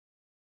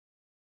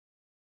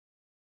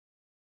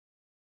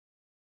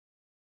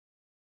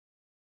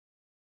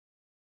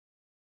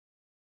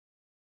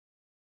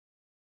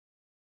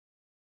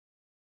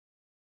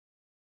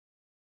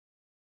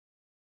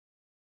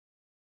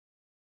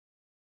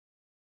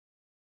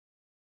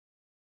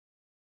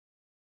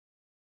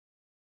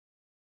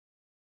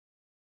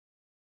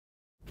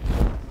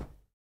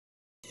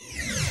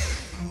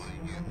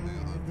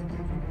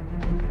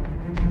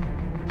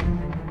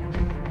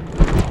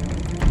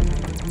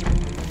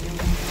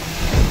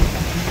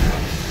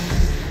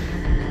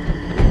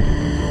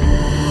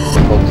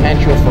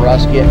Potential for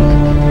us getting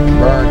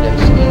burned and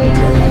steamed.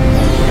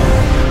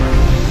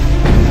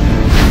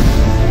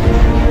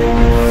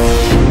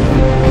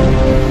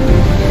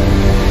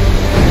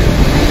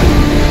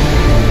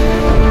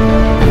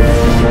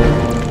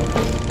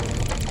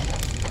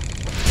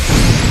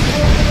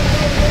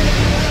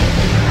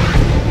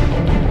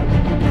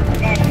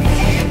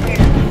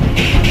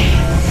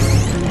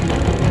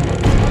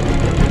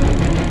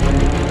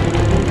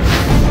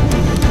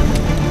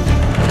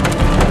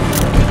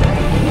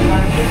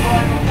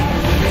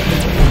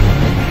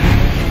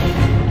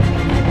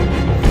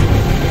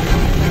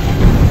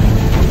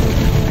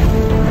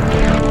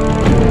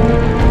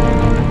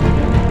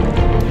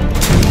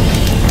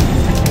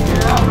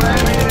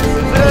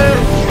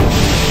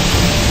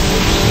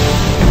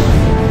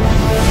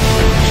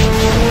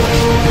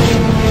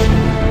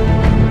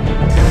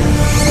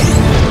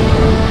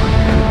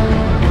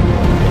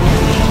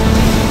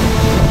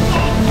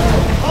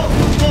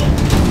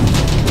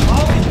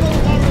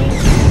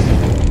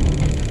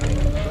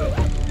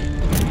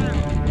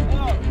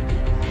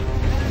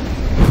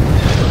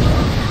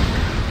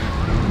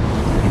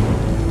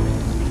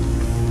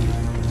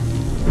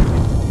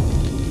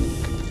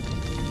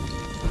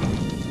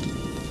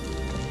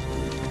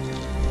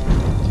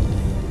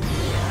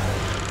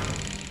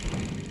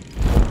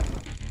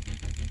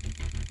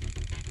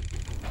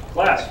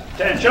 Class,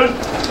 attention.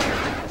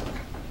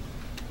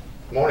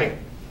 Morning.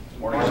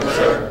 Morning,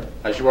 sir.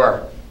 As you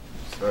are.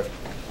 Sir.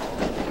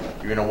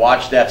 You're going to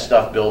watch that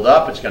stuff build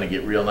up. It's going to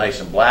get real nice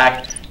and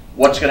black.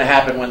 What's going to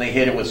happen when they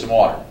hit it with some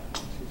water?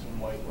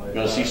 You're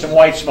going to see some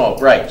white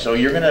smoke, right. So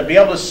you're going to be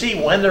able to see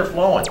when they're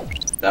flowing.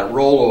 That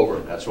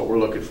rollover, that's what we're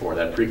looking for,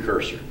 that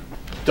precursor.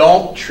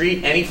 Don't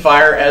treat any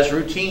fire as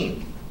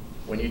routine.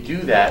 When you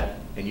do that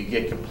and you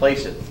get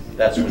complacent,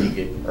 that's when you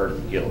get hurt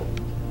and killed.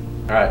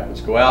 All right,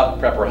 let's go out,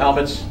 prep our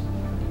helmets,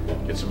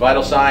 get some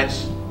vital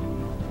signs,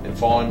 and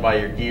fall in by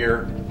your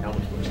gear.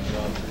 Helmets, boots,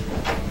 gloves.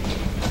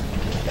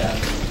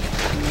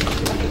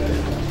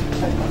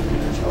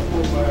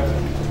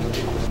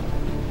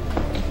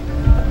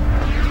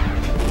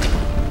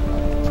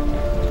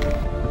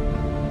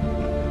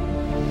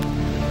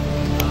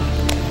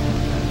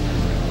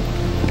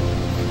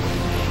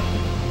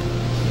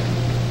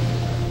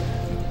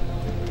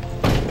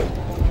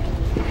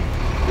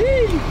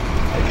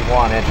 Engine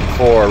 1, Engine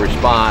 4,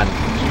 respond,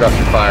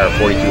 structure fire,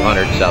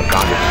 4200 South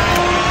Congress.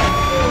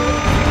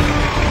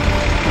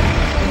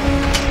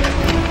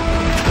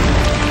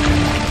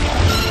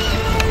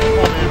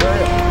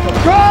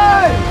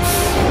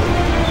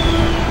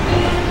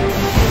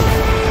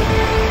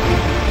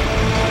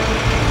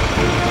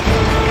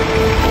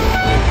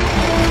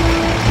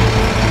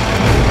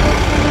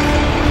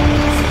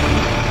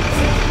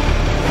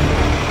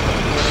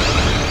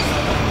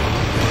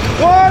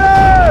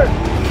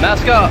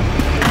 Mask up.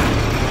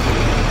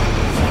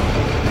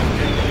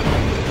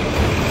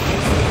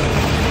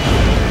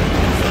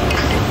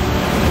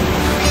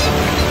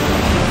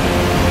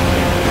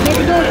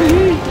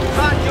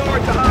 Hot door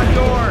to hot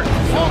door.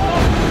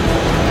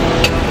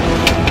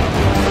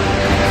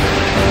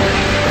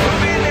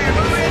 Move in there,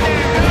 move in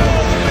there.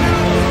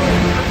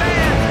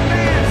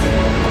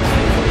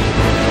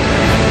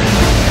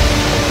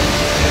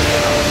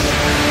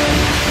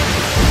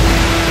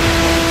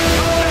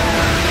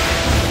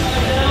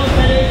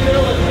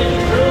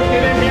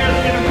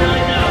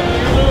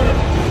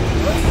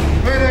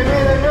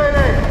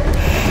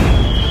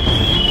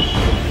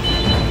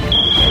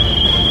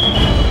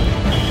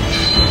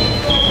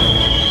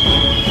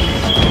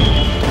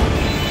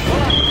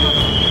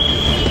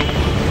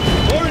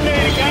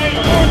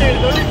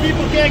 Advance,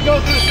 people can't go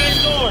through the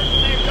same door at the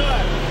same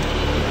time.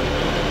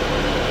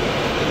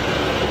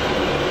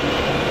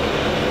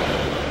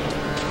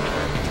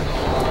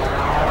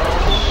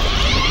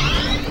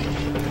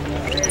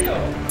 There you go.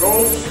 Go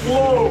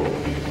slow.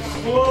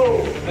 Slow.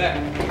 Back.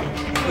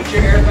 Put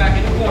your air back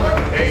in the corner.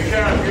 Hey,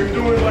 Cam, you're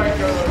doing like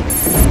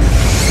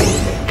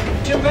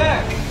Jim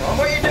back.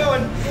 What are you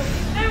doing?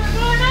 Hey, we're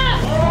going up!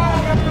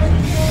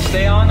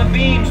 Stay on the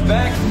beams,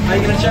 Beck. How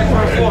you gonna check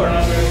for a floor?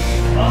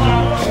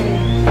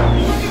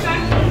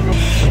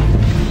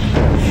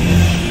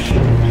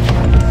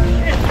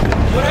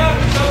 What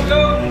happened,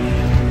 Coco?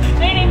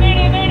 Mayday,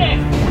 mayday, mayday!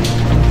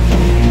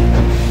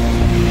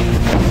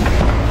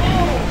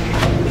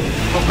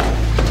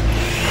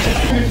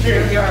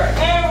 Here we are.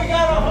 Hey, we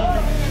got a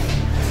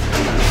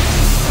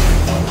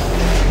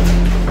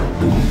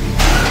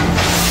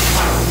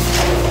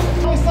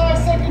I saw a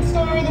second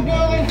story of the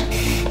building.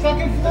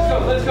 Second floor.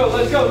 Let's go,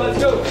 let's go, let's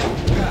go, let's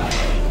go.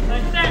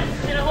 Like that,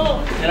 in a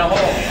hole. In a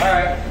hole,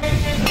 alright.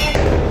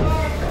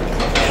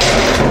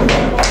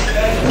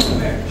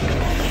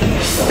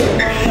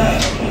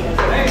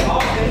 Hey,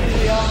 I'll get into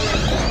the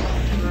office.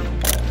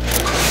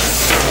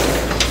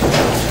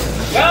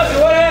 Well,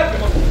 what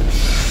happened?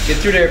 Get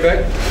through there, Beck.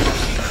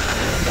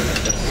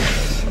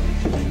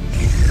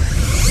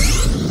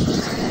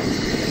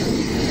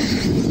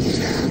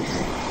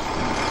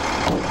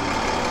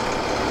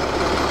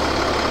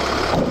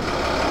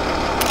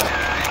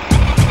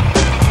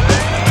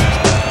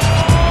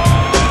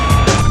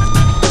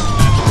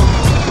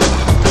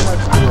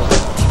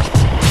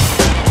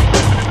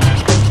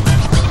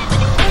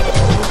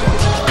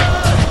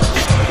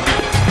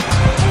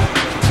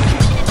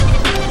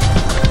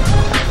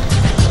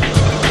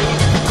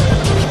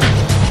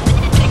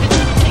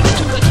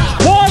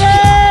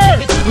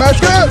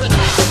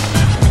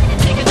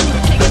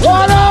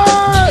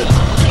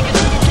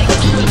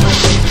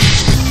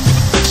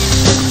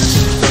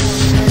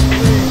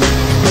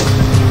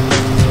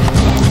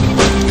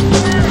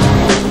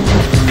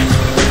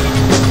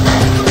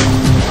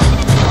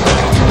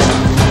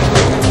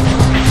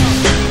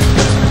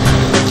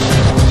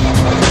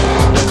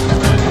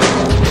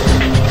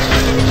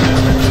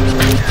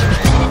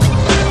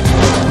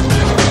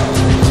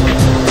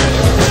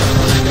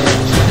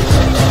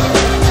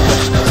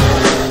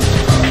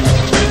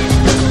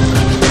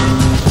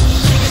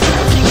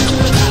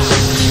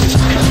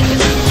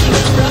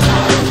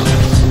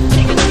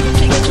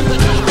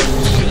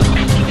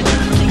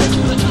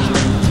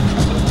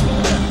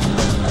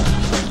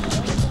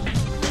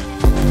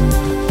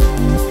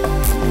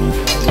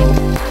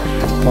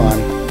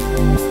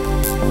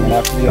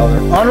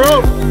 On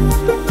rope.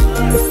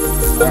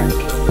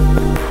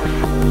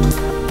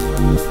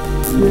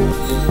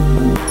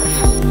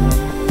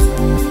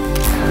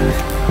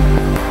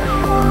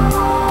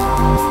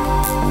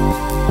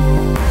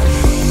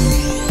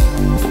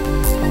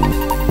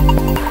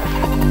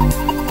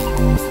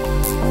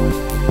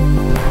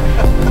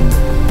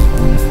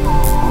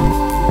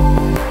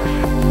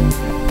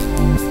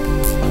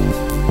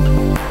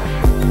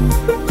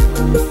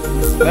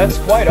 That's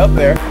quite up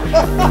there.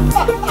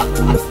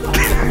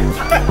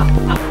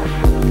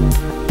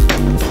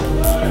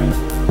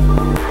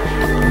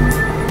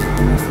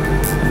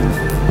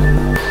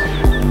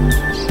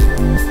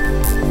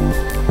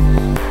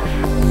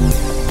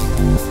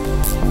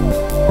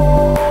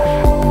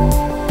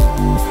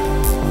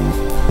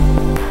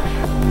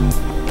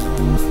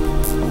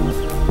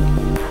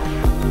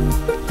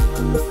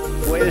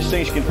 The way this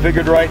thing's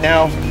configured right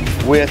now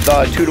with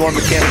 2-to-1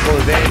 mechanical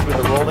advantage with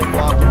a rolling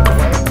block in the way.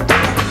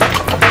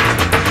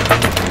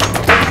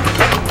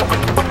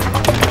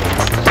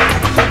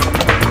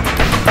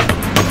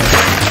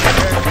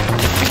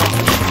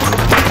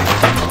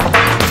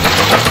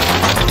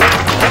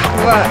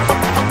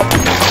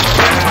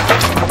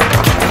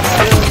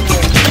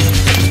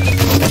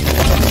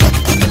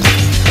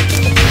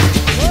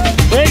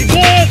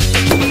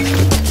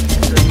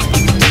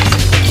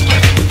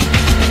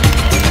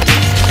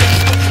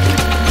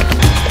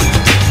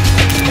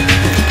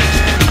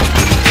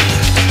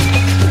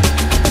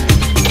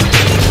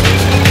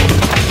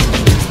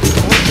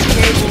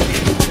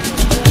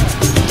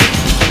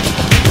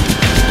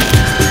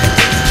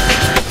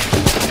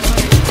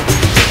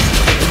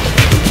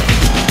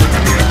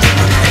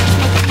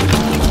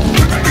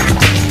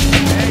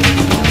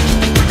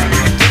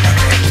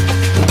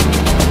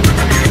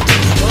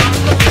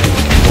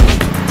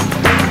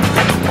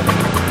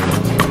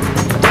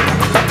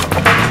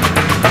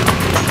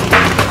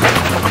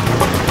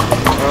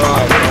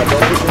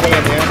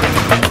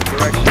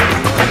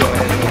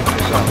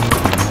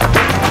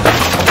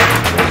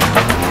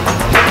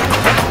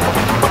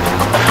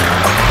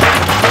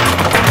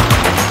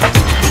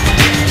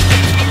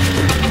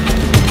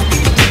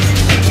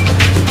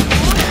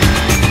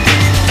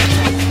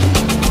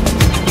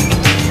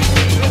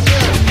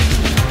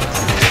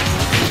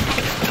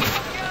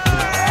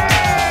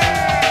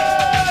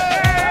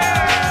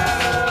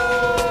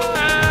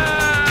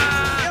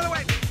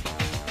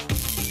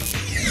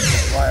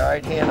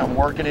 I'm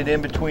working it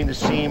in between the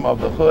seam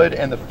of the hood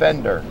and the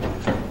fender.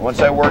 Once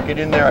I work it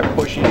in there, I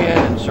push it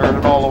in, insert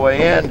it all the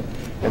way in,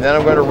 and then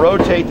I'm going to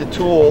rotate the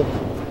tool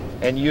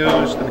and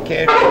use the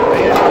mechanical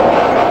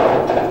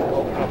advantage.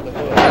 Open up the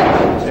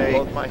hood, rotate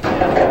both my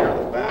hands here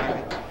on the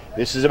back.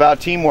 This is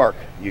about teamwork.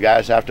 You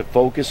guys have to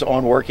focus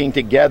on working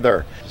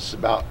together. This is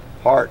about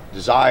heart,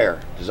 desire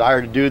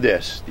to do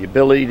this, the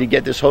ability to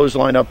get this hose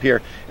line up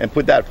here and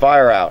put that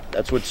fire out.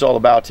 That's what it's all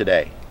about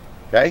today.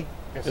 Okay?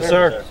 Yes,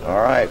 sir.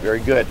 All right, very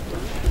good.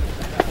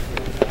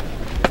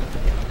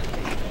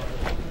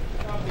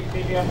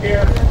 Up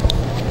here.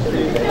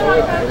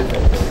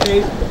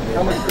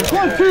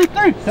 1, 2,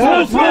 3.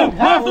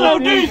 Half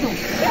load diesel.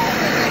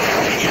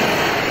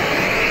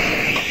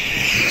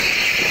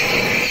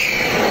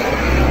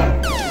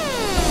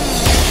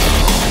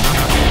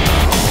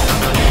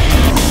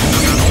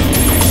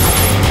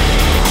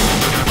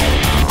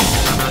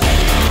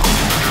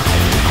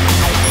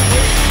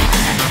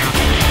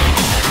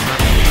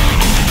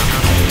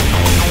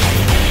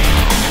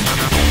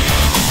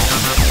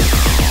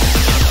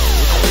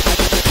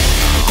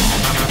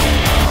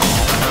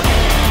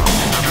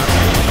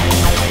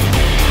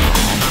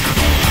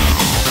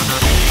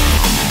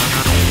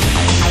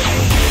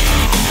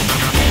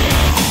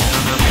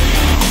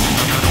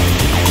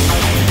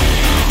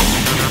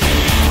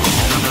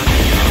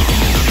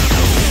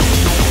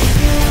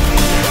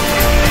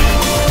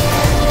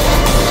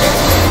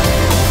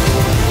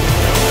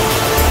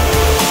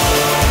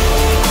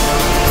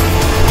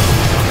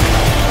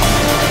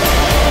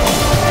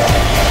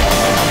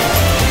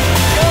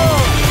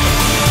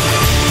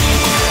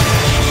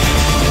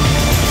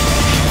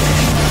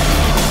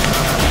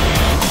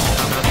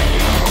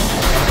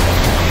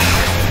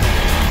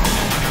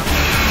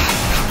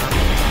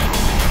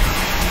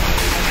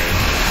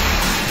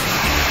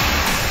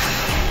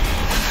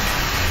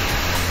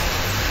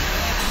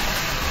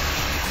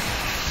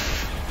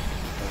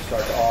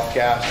 Start to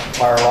off-gas,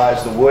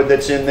 firelize the wood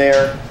that's in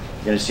there.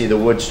 You're going to see the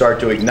wood start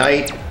to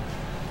ignite. You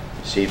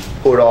see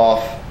put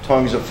off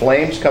tongues of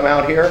flames come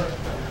out here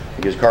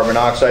because carbon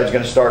monoxide is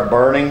going to start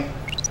burning.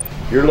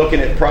 You're looking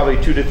at probably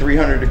 200 to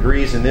 300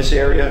 degrees in this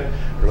area.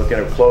 You're looking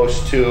at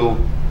close to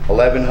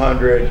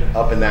 1100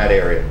 up in that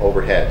area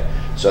overhead.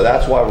 So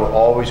that's why we're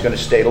always going to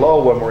stay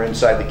low when we're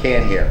inside the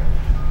can here.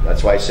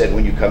 That's why I said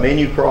when you come in,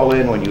 you crawl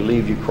in. When you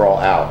leave, you crawl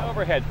out.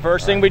 Overhead.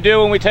 First thing we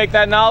do when we take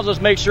that nozzle is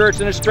make sure it's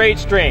in a straight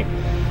stream.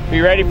 Be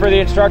ready for the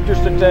instructor's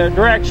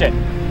direction.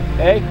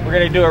 Okay, we're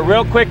going to do it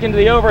real quick into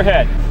the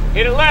overhead.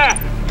 Hit it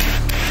left.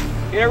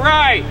 Hit it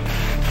right.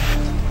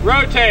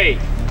 Rotate.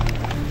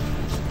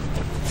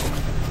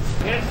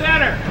 Hit it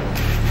center.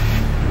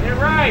 Hit it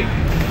right.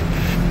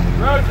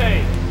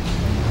 Rotate.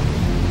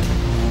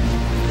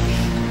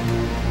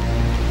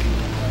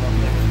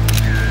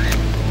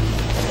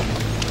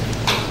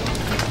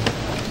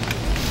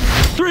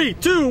 Three,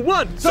 two,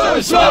 one.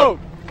 Southern Slope!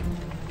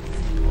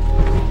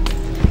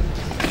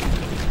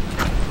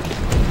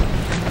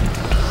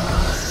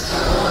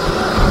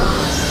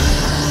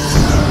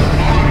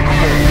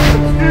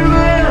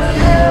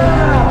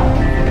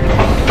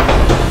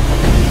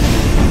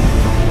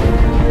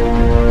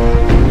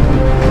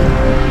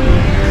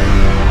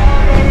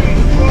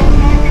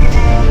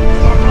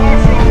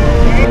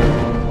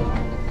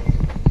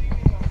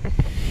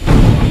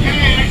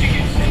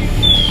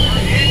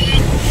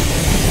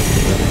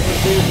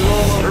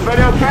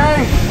 Everybody okay?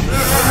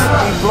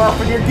 Keep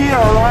bluffing your gear,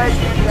 all right?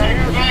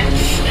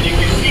 And you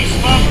can see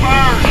smoke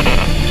burn.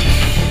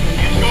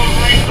 It's going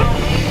right through.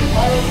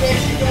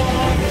 Automation going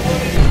on.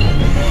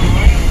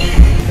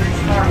 There's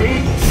more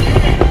heat.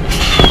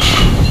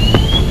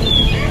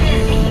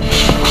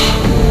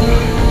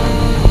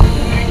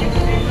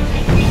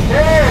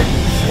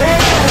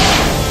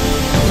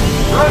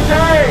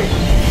 Rotate!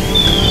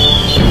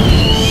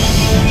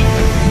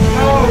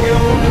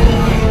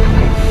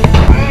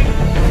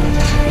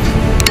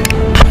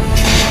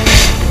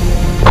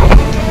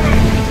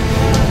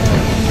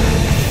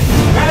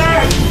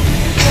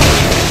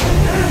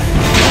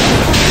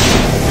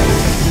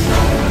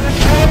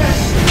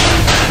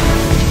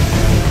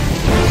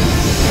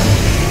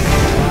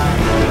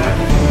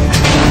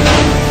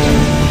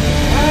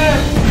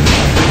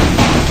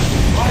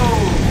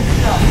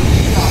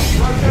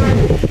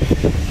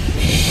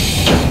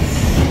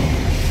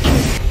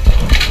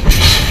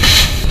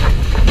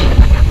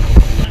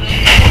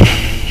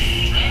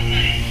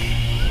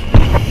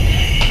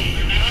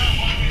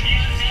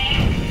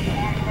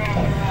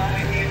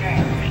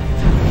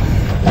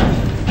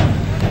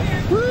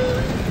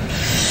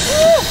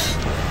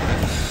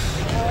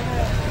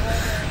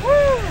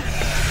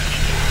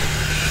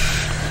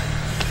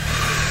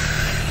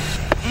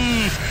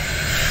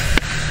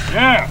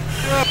 Yeah.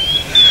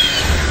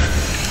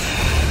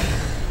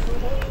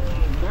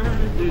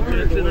 Dude,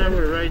 that's an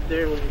armor right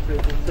there when you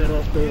set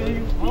off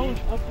the...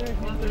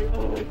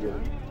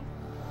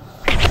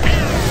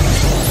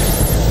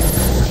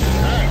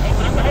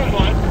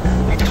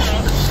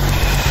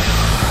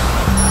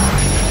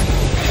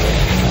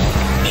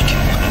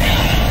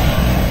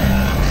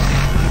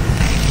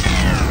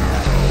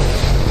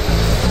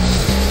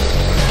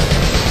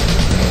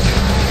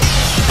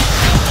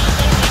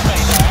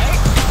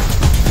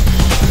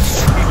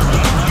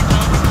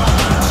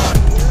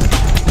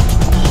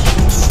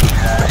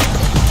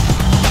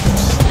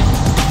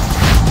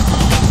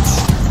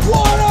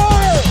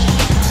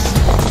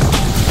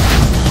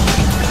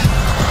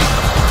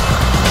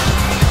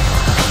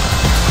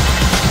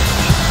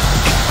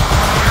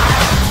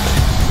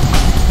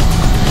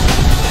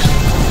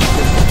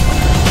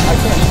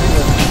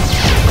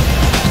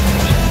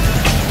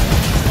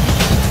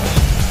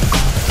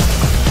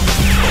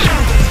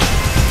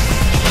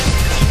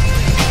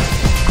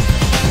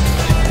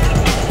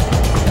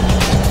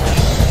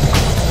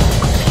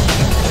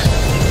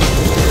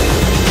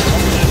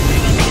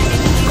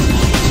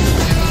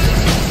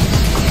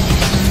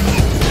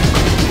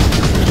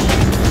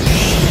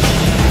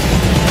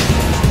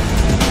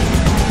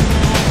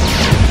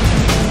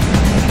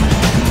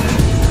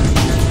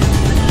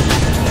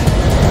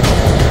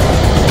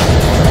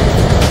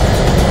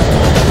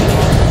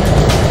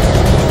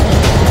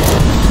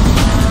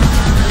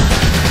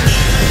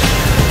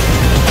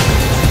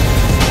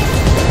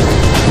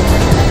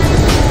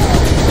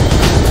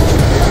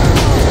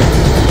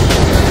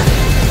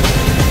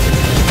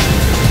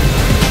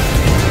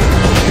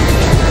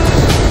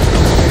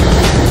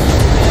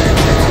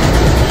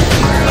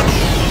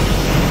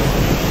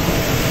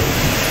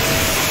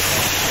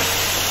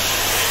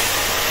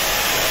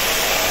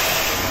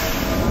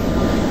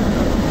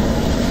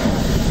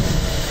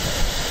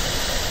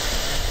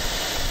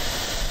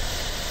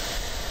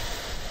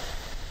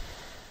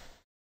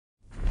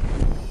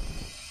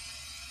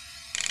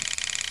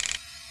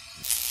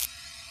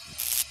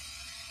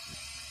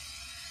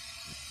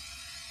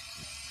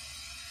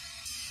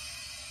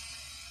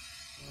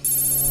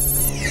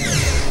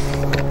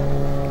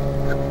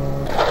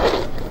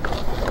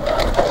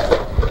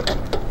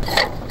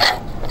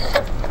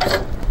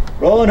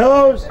 Rolling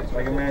hose.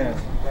 Like a man.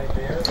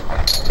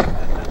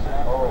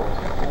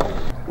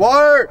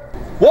 Water!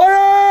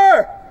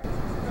 Water!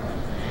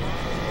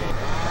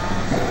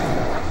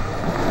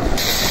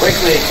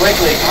 Quickly,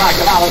 quickly,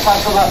 come on, let's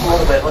hustle up a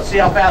little bit. Let's see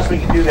how fast we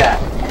can do that.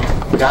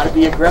 We gotta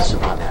be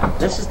aggressive on that.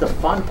 This is the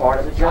fun part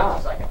of the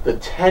job. The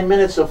 10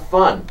 minutes of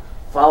fun,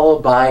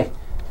 followed by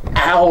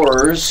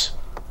hours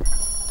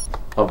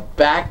of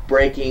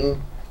back-breaking,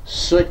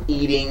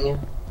 soot-eating,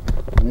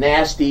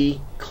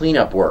 nasty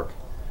cleanup work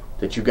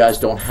that you guys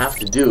don't have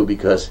to do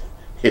because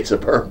it's a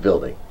burn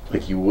building,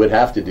 like you would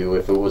have to do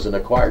if it was an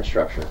acquired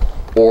structure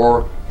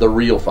or the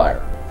real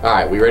fire. All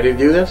right, we ready to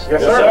do this?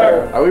 Yes,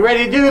 sir. Are we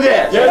ready to do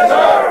this? Yes, sir.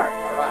 All right.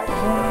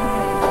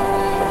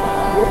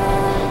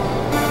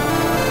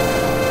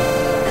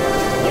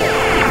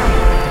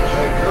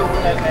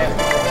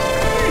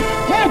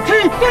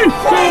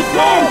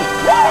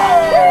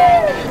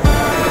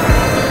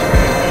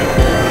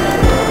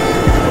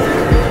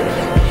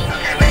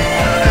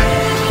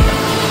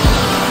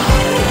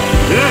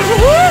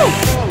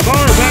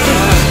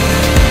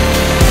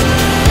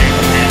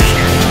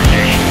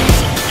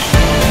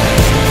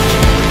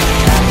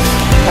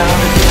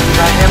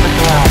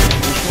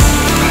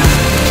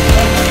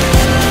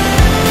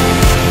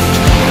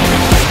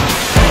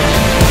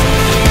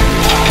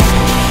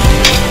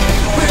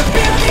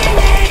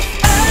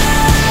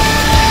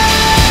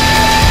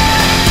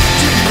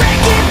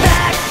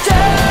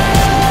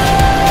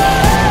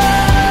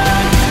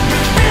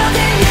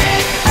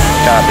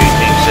 Copy,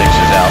 Team 6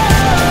 is out.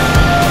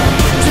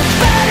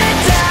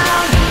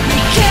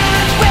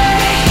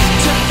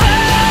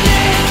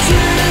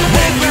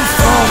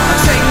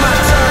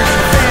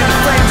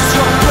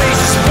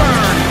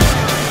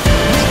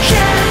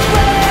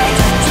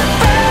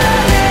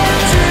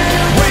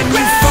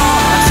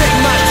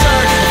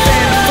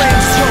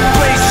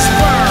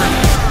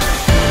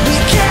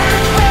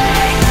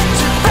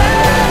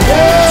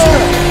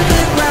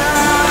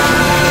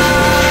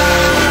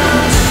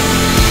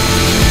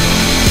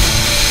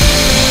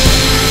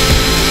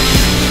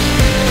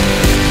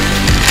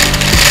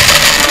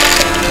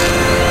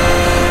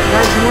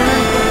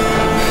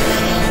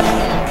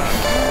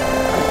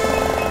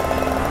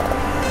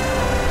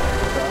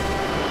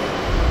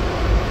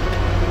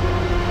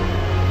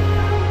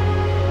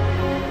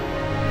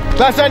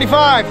 Class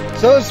 95.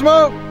 So the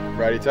smoke.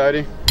 Righty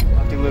tighty.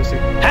 Lefty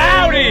loosey.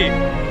 Howdy!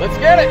 Let's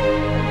get it.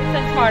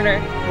 Send smarter.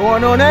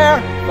 Going on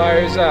air.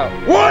 Fire's out.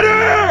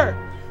 Water.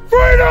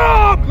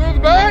 Freedom. Clear the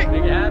bank.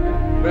 Make it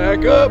happen.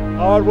 Back up.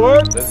 Hard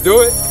work. Let's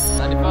do it.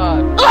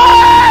 95.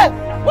 Ah!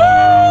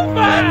 Woo!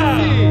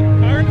 Fancy!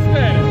 Current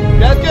status.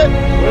 That's good.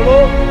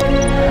 Little.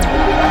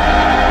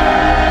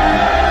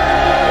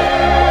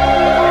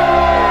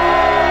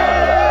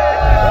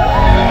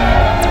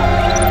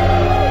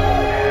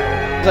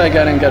 I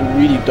got in, got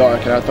really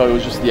dark, and I thought it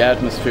was just the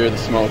atmosphere, the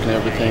smoke and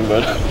everything,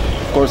 but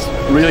of course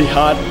really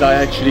hot. I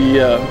actually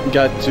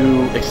got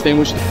to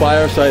extinguish the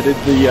fire, so I did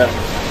the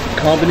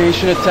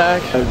combination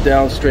attack. I was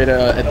down straight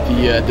at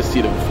the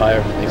seat of the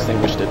fire,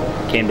 extinguished it.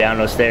 Came down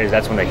those stairs,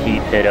 that's when the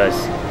heat hit us.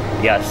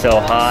 It got so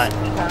hot,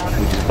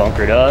 we just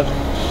bunkered up.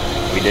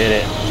 We did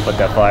it, put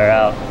that fire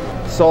out.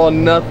 Saw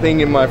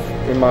nothing in my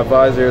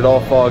visor, it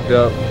all fogged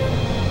up.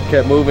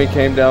 Kept moving,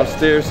 came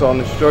downstairs, saw an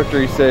instructor,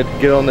 he said,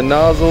 get on the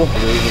nozzle. It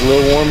was a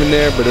little warm in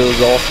there, but it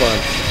was all fun.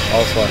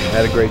 All fun,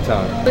 had a great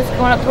time. It was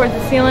going up towards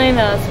the ceiling,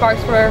 the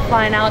sparks were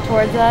flying out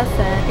towards us,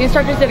 and the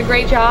instructors did a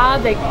great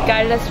job. They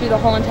guided us through the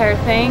whole entire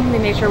thing. They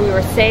made sure we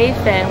were safe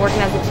and working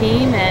as a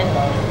team and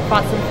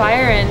fought some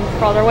fire and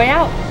crawled our way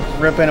out.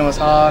 Ripping, it was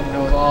hot, it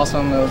was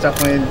awesome. It was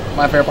definitely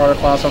my favorite part of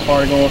the class so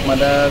far, going with my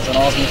dad. It's an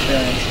awesome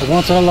experience. It's a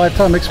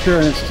once-in-a-lifetime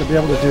experience to be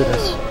able to do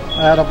this.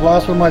 I had a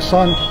blast with my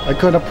son. I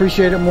couldn't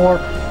appreciate it more.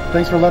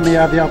 Thanks for letting me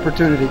have the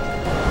opportunity.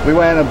 We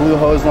went in a blue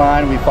hose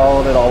line. We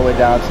followed it all the way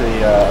down to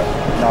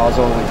the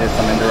nozzle. We did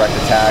some indirect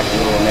attack, a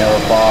little narrow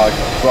fog. It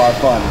was a lot of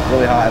fun.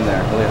 Really hot in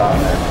there. Really hot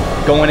in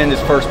there. Going in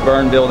this first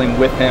burn building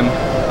with him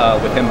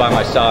by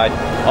my side.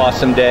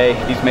 Awesome day.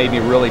 He's made me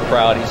really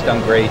proud. He's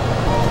done great.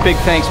 Big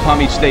thanks Palm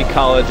Beach State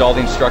College, all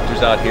the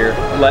instructors out here.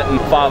 Letting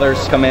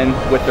fathers come in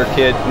with their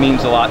kid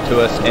means a lot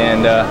to us,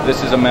 and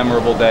this is a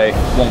memorable day.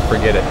 Won't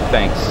forget it.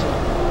 Thanks.